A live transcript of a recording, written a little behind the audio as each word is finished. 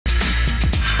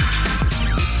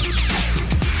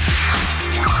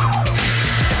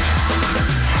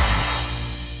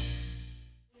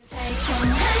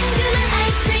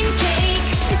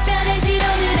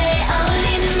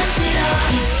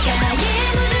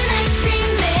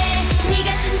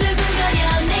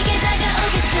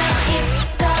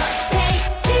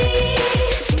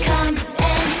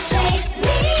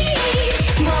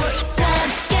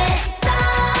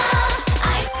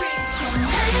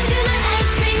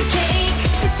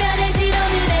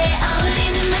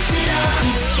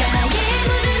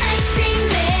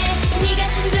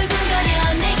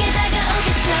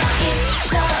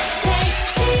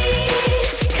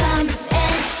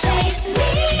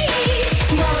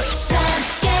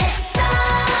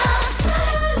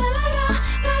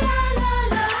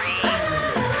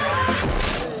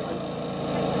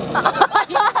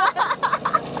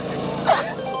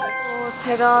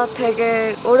제가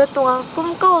되게 오랫동안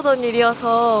꿈꿔오던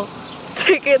일이어서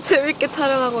되게 재밌게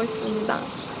촬영하고 있습니다.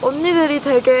 언니들이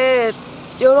되게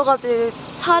여러 가지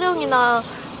촬영이나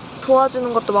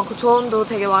도와주는 것도 많고 조언도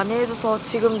되게 많이 해줘서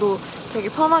지금도 되게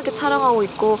편하게 촬영하고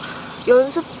있고,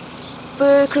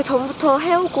 연습을 그 전부터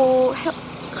해오고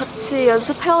같이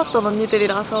연습해왔던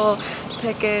언니들이라서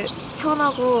되게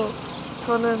편하고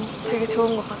저는 되게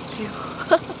좋은 것 같아요.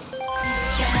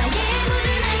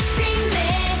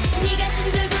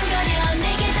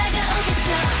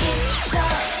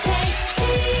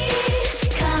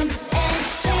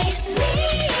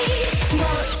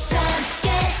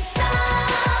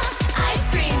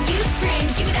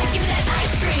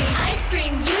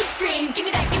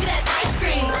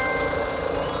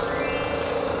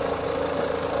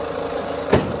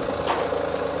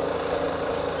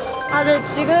 아, 네,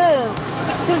 지금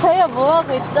저희가 뭐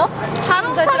하고 있죠?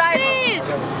 자동차 드라이브.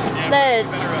 네,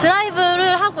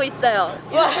 드라이브를 하고 있어요.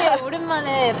 이렇게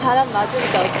오랜만에 바람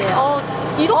맞으니까 어때요?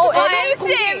 이렇게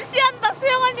MC 한다.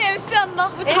 수영 언니 MC 한다.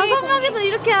 우리 5명이서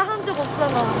이렇게 한 적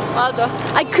없잖아. 맞아.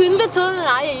 아니 근데 저는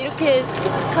아예 이렇게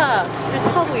스포츠카를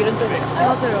타고 이런 적이 없어요.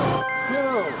 맞아요.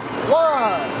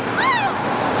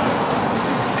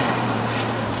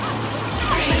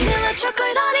 1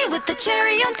 초콜릿 with the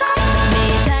cherry on top.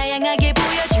 매일 다양하게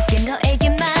보여줄게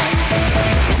너에게만.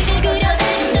 무지개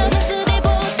그려내는 너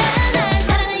모습보다 난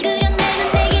사랑을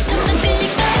그려내는 내게 좀 더 들릴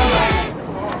거야.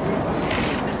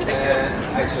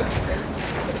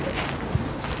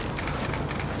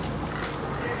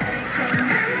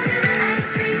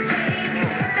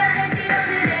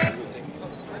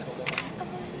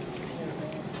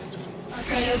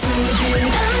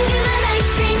 엉근한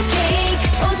아이스크림 케이크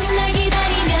오직 날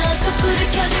기다리며 촛불을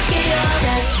켜줄게요.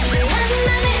 따스한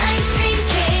맘의 아이스크림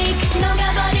케이크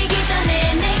녹아버리기 전에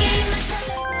내게 입만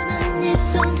찾아보는 네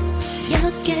손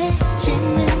옅게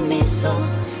짓는 미소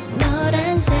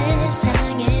너란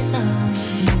세상에서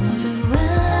모두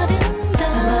아름다워.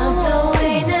 I love the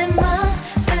way 내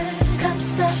맘을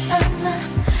감싸 안아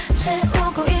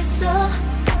채우고 있어.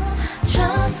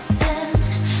 전엔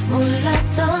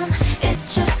몰랐던 It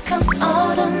just comes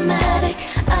automatic.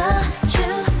 아주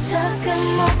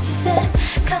작은 몸짓에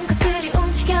감각들이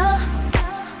움직여.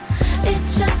 It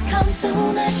just comes so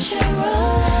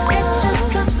natural. It just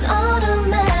comes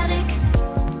automatic.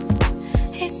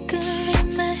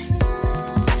 이끌림에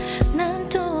난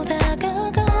또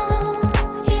다가가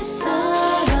있어.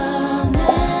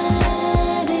 automatic.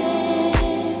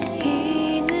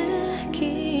 이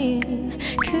느낌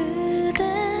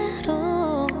그대로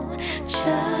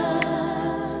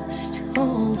just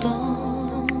hold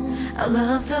on. I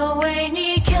love the way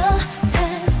네 곁에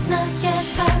나의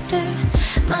발을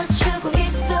맞추고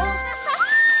있어.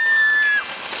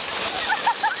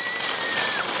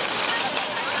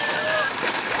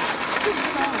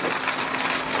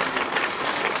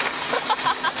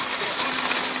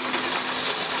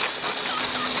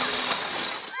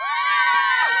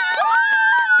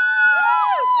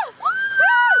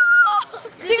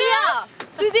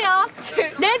 드디어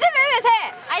레드벨벳의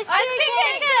아이스크림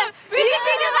케이크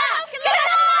뮤직비디오가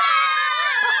끝났습니다.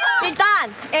 일단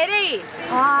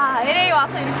LA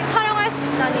와서 이렇게 촬영할 수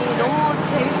있다니 너무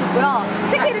재밌었고요.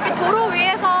 특히 이렇게 도로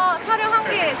위에서 촬영한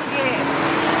게 되게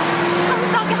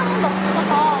한 적이 한 번도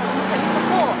없어서 너무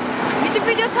재밌었고,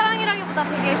 뮤직비디오 촬영이라기보다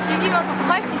되게 즐기면서 또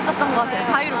할 수 있었던 것 같아요.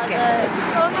 자유롭게.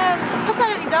 저는 첫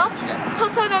촬영이죠?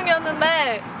 첫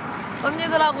촬영이었는데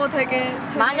언니들하고 되게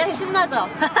마냥 신나죠?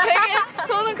 되게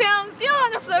저는 그냥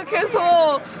뛰어다녔어요.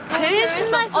 계속 제일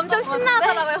신나했었던 엄청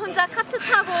신나더라고요. 혼자 카트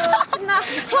타고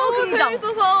너무 초긍정.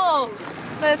 재밌어서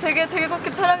네, 되게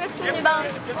즐겁게 촬영했습니다.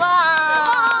 와.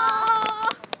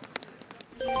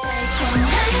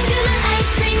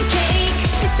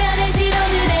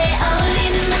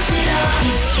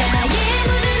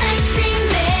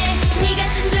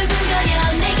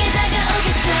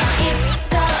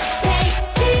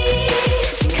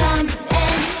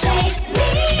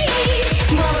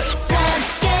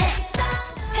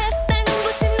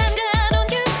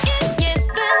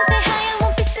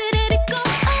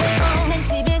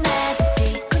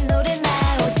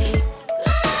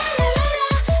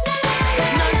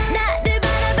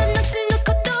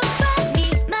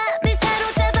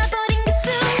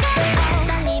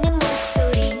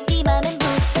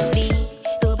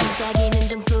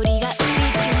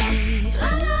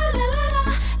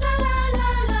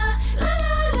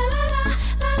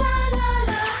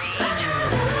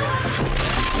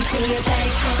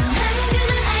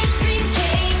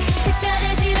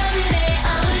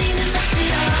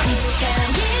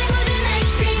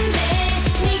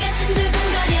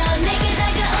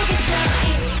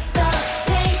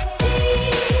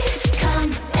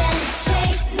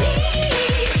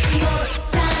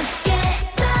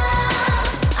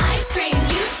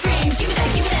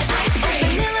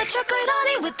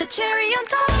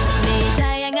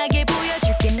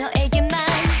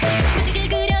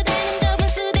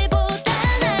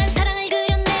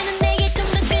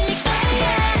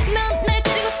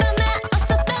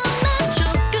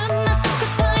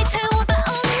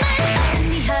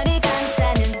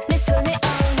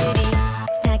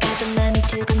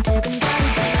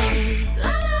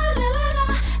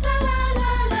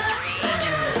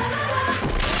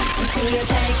 보여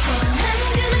달콤한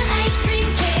그런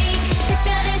아이스크림 케이크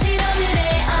특별해진 오늘에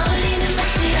어울리는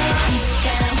맛으로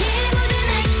귓가에 묻은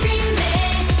아이스크림에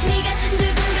네 가슴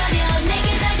두근거려 내게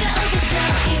다가오겠죠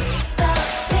It's so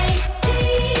tasty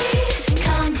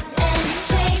Come and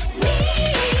chase me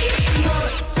못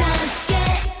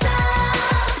참겠어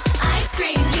Ice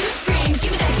cream you scream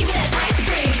Give me that ice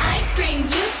cream Ice cream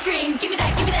you scream Give me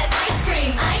that ice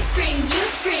cream Ice cream you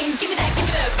scream Give me that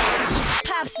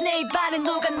Pops 내 입안에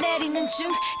녹아내리는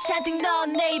중 잔뜩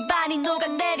넣은 내 입안이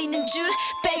녹아내리는 줄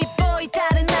Baby boy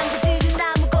다른 남자들